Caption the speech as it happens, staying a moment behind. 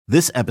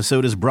This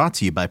episode is brought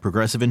to you by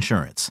Progressive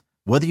Insurance.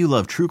 Whether you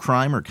love true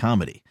crime or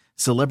comedy,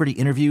 celebrity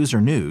interviews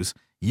or news,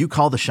 you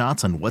call the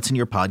shots on what's in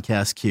your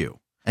podcast queue.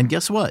 And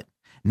guess what?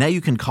 Now you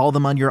can call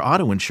them on your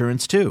auto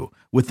insurance too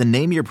with the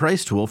Name Your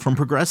Price tool from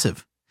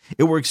Progressive.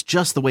 It works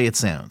just the way it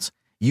sounds.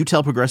 You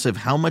tell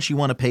Progressive how much you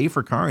want to pay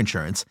for car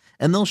insurance,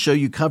 and they'll show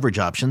you coverage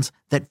options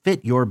that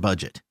fit your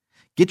budget.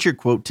 Get your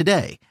quote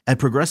today at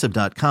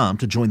Progressive.com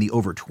to join the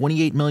over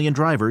 28 million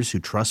drivers who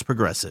trust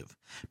Progressive.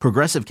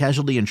 Progressive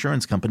Casualty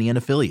Insurance Company and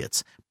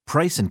Affiliates.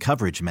 Price and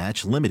coverage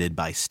match limited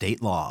by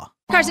state law.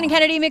 Carson and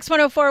Kennedy, Mix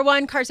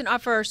 104.1. Carson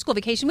off for school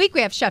vacation week.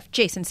 We have Chef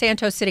Jason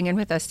Santos sitting in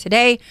with us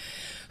today,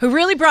 who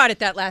really brought it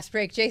that last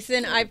break.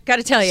 Jason, I've got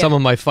to tell you. Some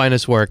of my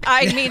finest work.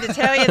 I mean to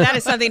tell you, that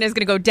is something that's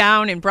going to go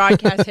down in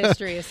broadcast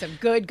history as some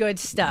good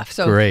stuff.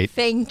 So great.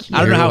 Thank you. I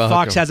don't know how You're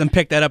Fox welcome. hasn't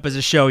picked that up as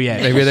a show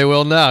yet. Maybe they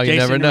will now. You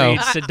Jason never know.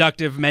 reads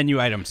seductive menu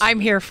items.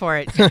 I'm here for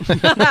it.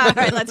 All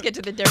right, let's get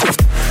to the dirty.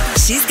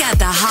 She's got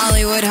the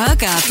Hollywood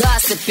hookup.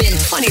 Gossiping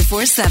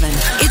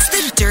 24/7. It's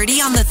the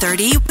Dirty on the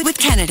 30 with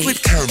Kennedy.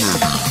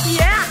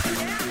 Yeah.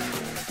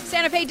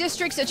 Santa Fe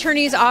District's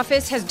Attorney's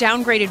Office has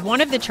downgraded one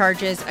of the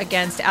charges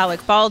against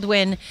Alec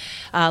Baldwin.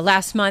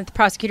 Last month,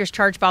 prosecutors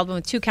charged Baldwin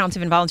with 2 counts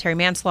of involuntary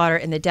manslaughter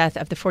in the death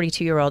of the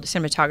 42-year-old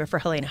cinematographer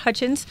Helena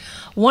Hutchins.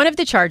 One of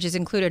the charges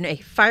included a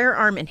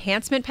firearm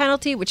enhancement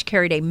penalty, which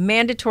carried a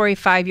mandatory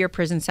 5-year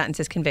prison sentence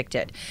as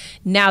convicted.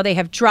 Now they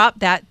have dropped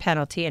that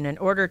penalty in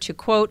order to,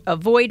 quote,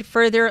 avoid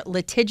further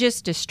litigious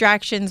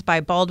distractions by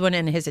Baldwin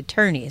and his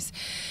attorneys.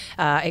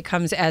 It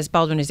comes as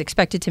Baldwin is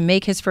expected to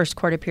make his first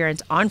court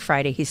appearance on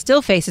Friday. He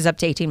still faces up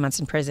to 18 months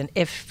in prison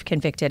if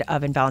convicted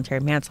of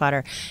involuntary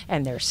manslaughter,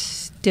 and they're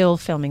still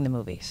filming the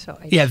movie. So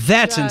yeah,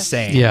 that's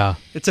insane. Yeah.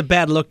 It's a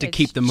bad look to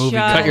keep the movie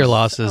just Cut your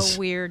losses. A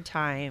weird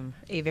time.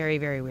 A very,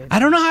 very weird I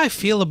time. don't know how I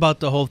feel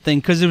about the whole thing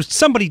because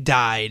somebody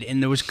died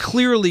and there was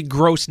clearly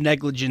gross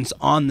negligence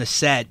on the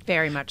set.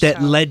 Very much that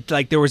so. led,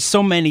 like, there was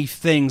so many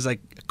things,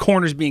 like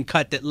corners being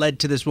cut that led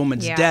to this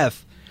woman's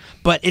death.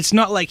 But it's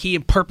not like he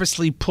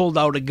purposely pulled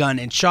out a gun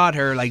and shot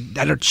her. Like,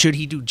 should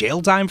he do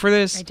jail time for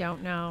this? I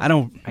don't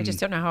know. I just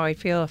don't know how I'd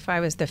feel if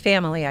I was the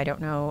family. I don't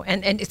know.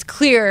 And it's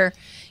clear,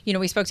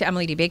 we spoke to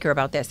Emily D. Baker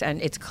about this,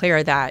 and it's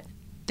clear that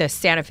the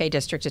Santa Fe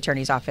District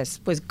Attorney's Office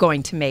was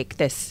going to make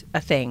this a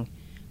thing,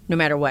 no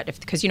matter what.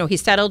 Because, he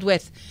settled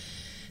with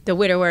the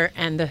widower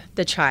and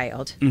the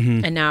child.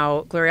 Mm-hmm. And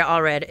now Gloria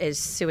Allred is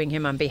suing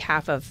him on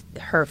behalf of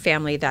her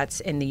family that's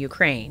in the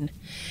Ukraine.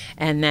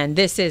 And then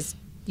this is,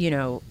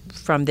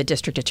 from the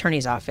district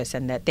attorney's office,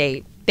 and that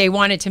they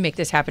wanted to make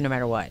this happen no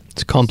matter what.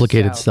 It's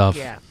complicated stuff.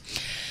 Yeah.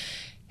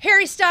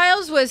 Harry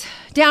Styles was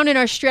down in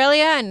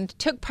Australia and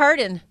took part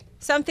in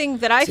something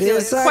that I feel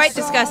is quite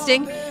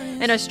disgusting,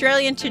 an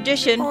Australian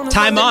tradition.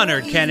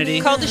 Time-honored, Kennedy.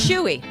 Called the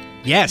shoey.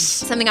 Yes.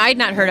 Something I had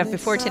not heard of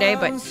before today,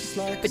 but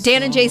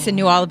Dan and Jason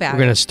knew all about We're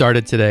going to start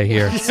it today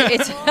here.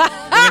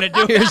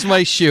 Here's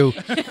my shoe.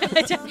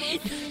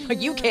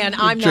 You can,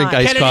 I'm Drink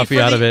not. iced Kennedy, coffee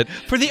out of it.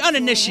 For the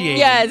uninitiated,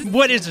 Yes.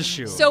 what is a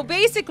shoe? So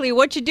basically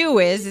what you do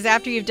is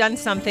after you've done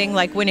something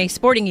like win a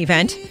sporting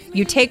event,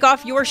 you take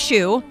off your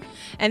shoe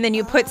and then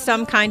you put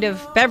some kind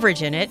of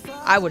beverage in it,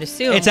 I would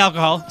assume. It's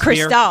alcohol.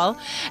 Cristal.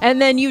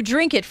 And then you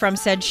drink it from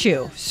said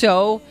shoe.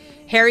 So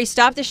Harry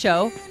stopped the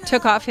show,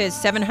 took off his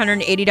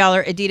 $780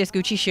 Adidas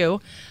Gucci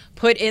shoe,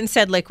 put in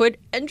said liquid,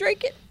 and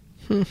drank it.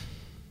 This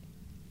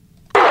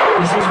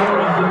is one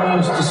of the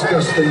most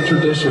disgusting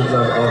traditions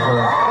I've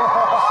ever.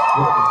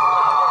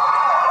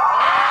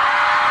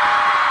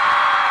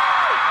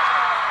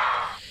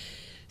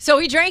 So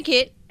he drank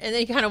it, and then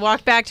he kind of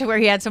walked back to where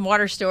he had some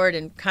water stored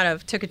and kind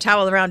of took a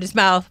towel around his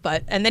mouth,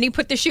 and then he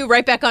put the shoe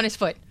right back on his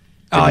foot.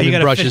 Oh, you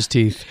gotta brush his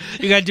teeth.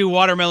 You got to do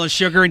watermelon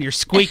sugar and you're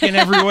squeaking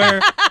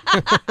everywhere.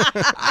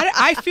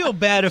 I feel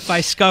bad if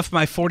I scuff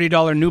my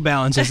 $40 New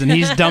Balances and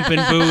he's dumping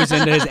booze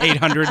into his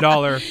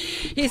 $800.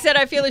 He said,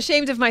 I feel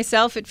ashamed of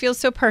myself. It feels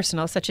so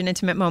personal, such an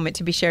intimate moment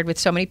to be shared with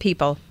so many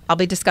people. I'll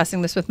be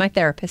discussing this with my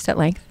therapist at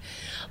length.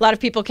 A lot of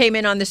people came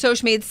in on the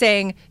social media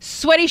saying,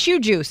 sweaty shoe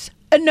juice.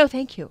 No,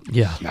 thank you.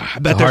 Yeah. I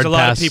bet there's a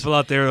lot of people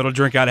out there that'll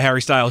drink out of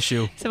Harry Styles'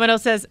 shoe. Someone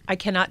else says, I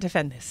cannot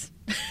defend this.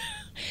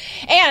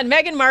 And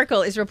Meghan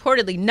Markle is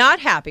reportedly not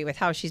happy with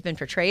how she's been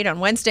portrayed on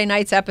Wednesday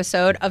night's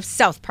episode of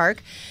South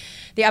Park.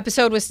 The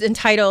episode was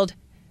entitled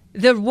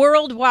The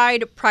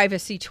Worldwide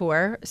Privacy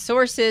Tour.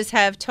 Sources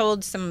have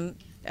told some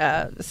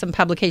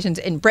publications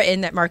in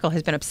Britain that Markle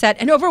has been upset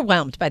and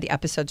overwhelmed by the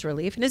episode's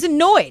relief and is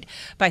annoyed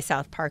by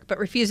South Park, but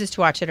refuses to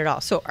watch it at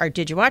all. So,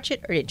 did you watch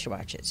it or didn't you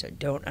watch it? So,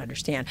 don't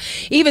understand.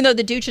 Even though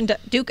the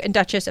Duke and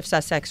Duchess of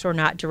Sussex were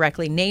not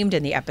directly named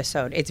in the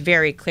episode, it's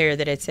very clear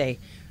that it's a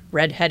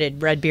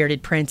red-headed,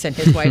 red-bearded prince and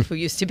his wife who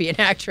used to be an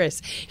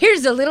actress.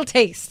 Here's a little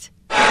taste.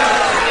 We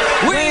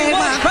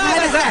want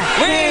privacy!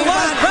 We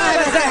want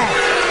privacy!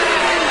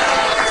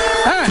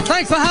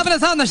 Thanks for having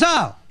us on the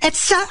show. It's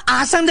so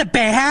awesome to be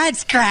here.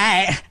 It's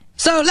great.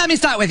 So let me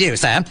start with you,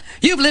 Sam.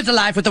 You've lived a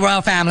life with the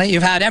royal family.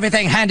 You've had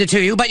everything handed to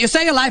you, but you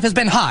say your life has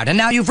been hard, and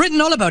now you've written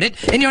all about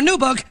it in your new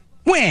book,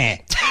 Where?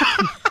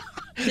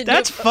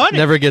 That's funny.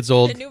 Never gets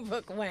old. The new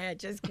book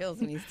just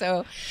kills me.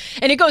 So,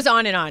 and it goes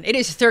on and on. It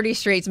is 30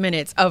 straight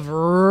minutes of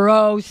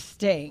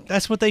roasting.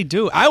 That's what they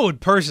do. I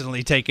would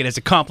personally take it as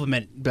a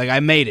compliment. Like, I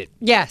made it.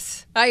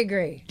 Yes, I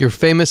agree. You're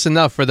famous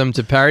enough for them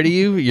to parody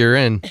you. You're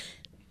in.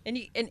 And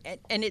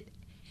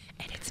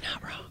it's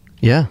not wrong.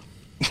 Yeah.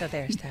 So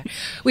there's that.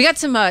 We got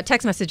some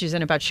text messages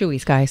in about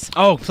shoeies, guys.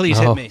 Oh, please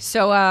hit me.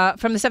 So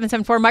from the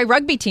 774, my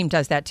rugby team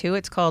does that too.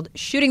 It's called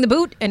shooting the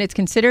boot, and it's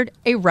considered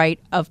a rite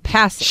of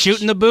passage.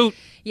 Shooting the boot.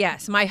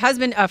 Yes. My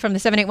husband, from the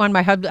 781,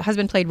 my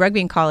husband played rugby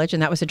in college,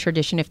 and that was a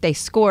tradition. If they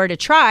scored a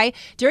try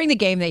during the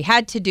game, they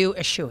had to do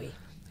a shoey.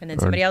 And then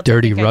somebody else.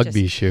 Dirty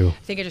rugby shoe.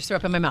 I think I just threw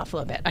up in my mouth a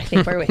little bit. I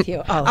think we're with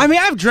you. I mean,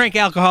 I've drank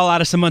alcohol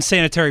out of some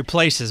unsanitary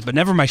places, but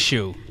never my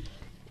shoe.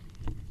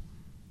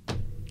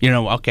 You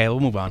know, okay,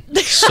 we'll move on.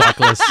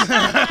 Sockless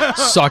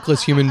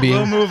human being.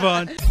 We'll move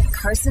on.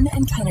 Carson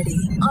and Kennedy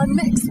on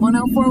Mix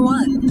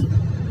 104.1.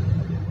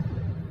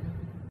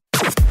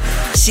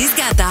 She's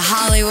got the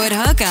Hollywood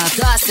hookup.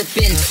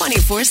 Gossiping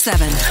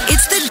 24/7.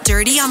 It's the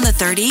Dirty on the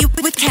 30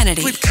 with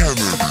Kennedy.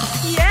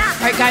 Yeah.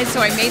 All right, guys.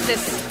 So I made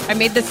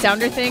this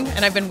sounder thing,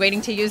 and I've been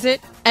waiting to use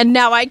it, and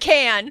now I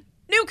can.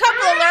 New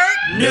couple alert.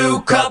 New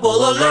couple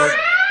alert.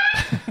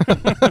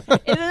 Isn't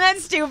that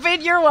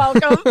stupid? You're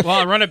welcome. Well,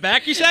 I'll run it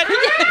back, you said?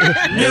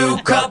 New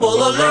couple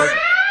alert.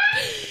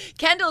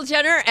 Kendall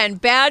Jenner and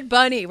Bad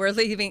Bunny were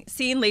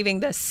seen leaving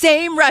the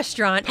same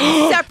restaurant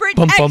in separate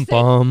exits.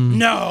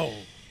 No.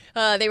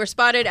 They were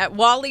spotted at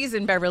Wally's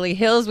in Beverly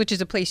Hills, which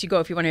is a place you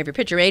go if you want to have your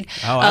picture made.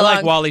 Oh, I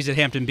like Wally's at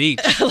Hampton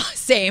Beach.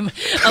 Same.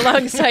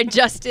 Alongside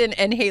Justin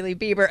and Hailey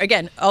Bieber.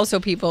 Again, also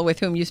people with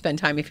whom you spend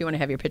time if you want to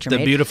have your picture made.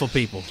 The beautiful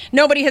people.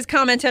 Nobody has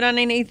commented on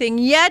anything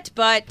yet,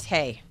 but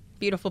hey,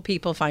 beautiful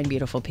people find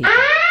beautiful people.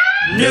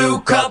 New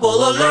couple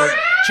alert.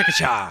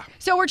 Chicka-cha.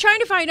 So we're trying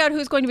to find out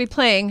who's going to be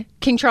playing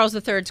King Charles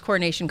III's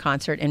coronation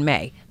concert in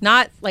May.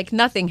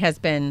 Nothing has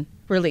been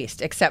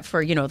released except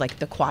for, like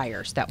the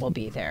choirs that will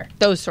be there.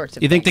 Those sorts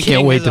of things. You think the Can't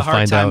king wait has a to hard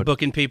find time out.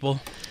 booking people?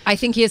 I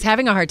think he is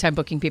having a hard time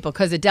booking people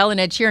because Adele and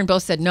Ed Sheeran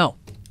both said no.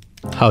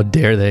 How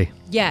dare they?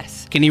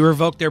 Yes. Can he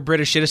revoke their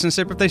British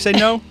citizenship if they say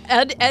no?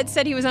 Ed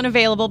said he was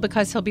unavailable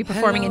because he'll be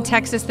performing in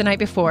Texas the night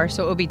before,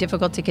 so it will be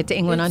difficult to get to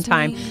England on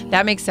time.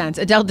 That makes sense.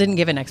 Adele didn't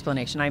give an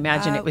explanation. I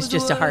imagine it was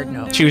just a hard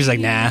no. She was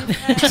like, nah.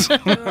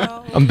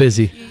 I'm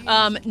busy.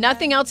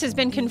 Nothing else has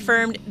been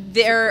confirmed.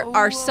 There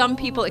are some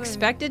people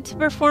expected to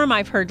perform.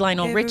 I've heard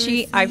Lionel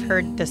Richie, I've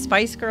heard the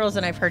Spice Girls,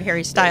 and I've heard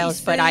Harry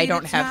Styles, but I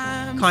don't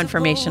have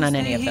confirmation on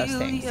any of those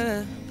things.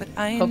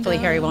 Hopefully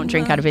Harry won't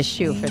drink out of his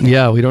shoe for that.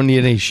 Yeah, we don't need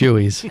any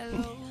shoeies.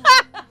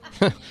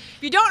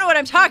 If you don't know what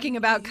I'm talking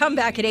about, come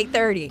back at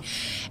 8:30.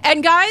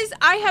 And guys,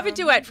 I have a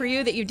duet for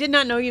you that you did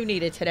not know you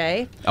needed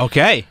today.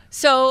 Okay.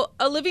 So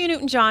Olivia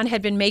Newton-John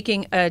had been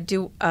making an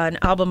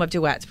album of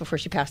duets before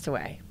she passed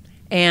away.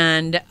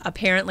 And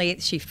apparently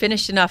she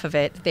finished enough of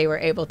it. They were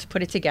able to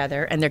put it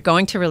together, and they're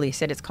going to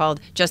release it. It's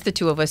called Just the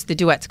Two of Us, the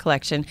Duets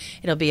Collection.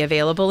 It'll be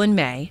available in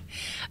May.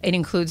 It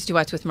includes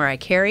duets with Mariah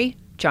Carey,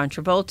 John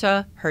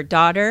Travolta, her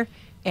daughter,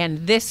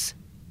 and this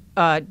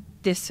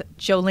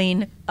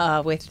Jolene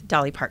with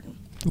Dolly Parton.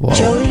 Whoa.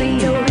 Jolene,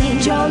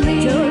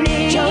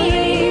 Jolene,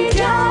 Jolene,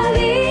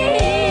 Jolene.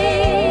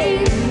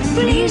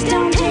 Please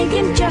don't take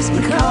him just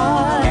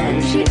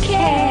because you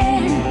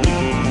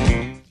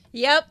can.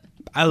 Yep.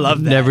 I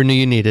love that. Never knew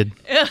you needed.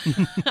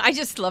 I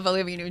just love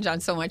Olivia Newton-John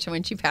so much, and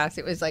when she passed,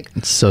 it was like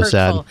It's so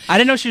sad. I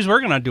didn't know she was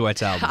working on a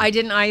duets album. I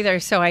didn't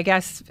either, so I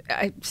guess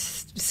I'm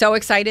so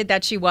excited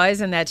that she was,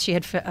 and that she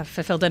had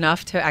fulfilled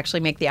enough to actually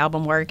make the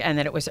album work, and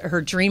that it was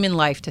her dream in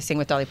life to sing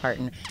with Dolly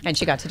Parton, and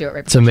she got to do it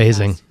right It's before she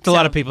amazing. passed. It's a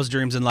lot of people's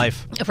dreams in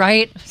life.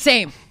 Right?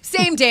 Same,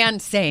 Dan,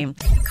 same.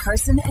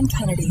 Carson and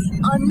Kennedy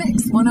on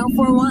Mix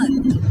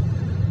 104.1.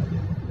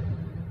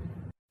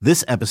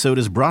 This episode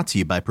is brought to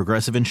you by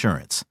Progressive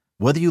Insurance.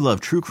 Whether you love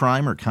true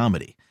crime or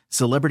comedy,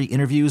 celebrity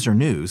interviews or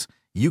news,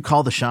 you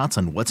call the shots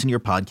on what's in your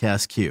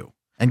podcast queue.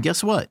 And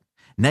guess what?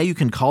 Now you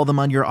can call them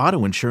on your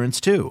auto insurance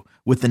too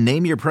with the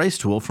Name Your Price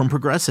tool from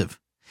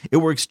Progressive. It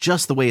works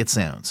just the way it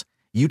sounds.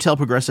 You tell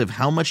Progressive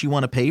how much you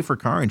want to pay for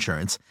car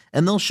insurance,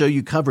 and they'll show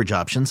you coverage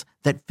options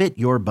that fit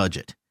your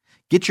budget.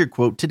 Get your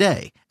quote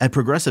today at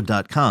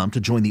Progressive.com to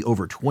join the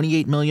over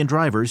 28 million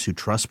drivers who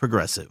trust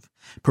Progressive.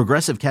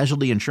 Progressive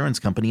Casualty Insurance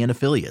Company and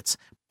Affiliates.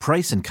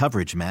 Price and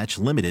coverage match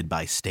limited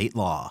by state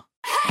law.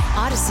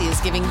 Odyssey is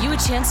giving you a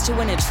chance to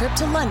win a trip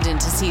to London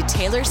to see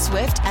Taylor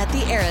Swift at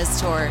the Eras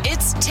Tour.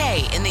 It's Tay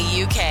in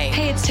the UK.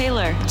 Hey, it's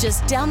Taylor.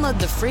 Just download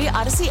the free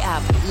Odyssey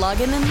app,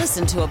 log in and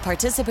listen to a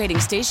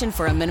participating station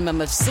for a minimum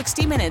of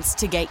 60 minutes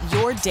to get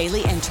your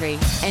daily entry.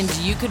 And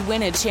you could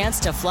win a chance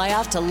to fly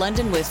off to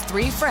London with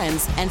 3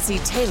 friends and see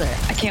Taylor.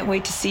 I can't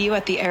wait to see you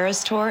at the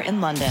Eras Tour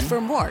in London.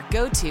 For more,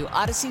 go to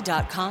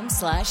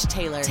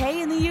odyssey.com/Taylor.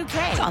 Tay in the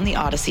UK. It's on the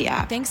Odyssey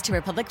app. Thanks to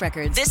Republic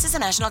Records. This is a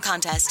national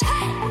contest.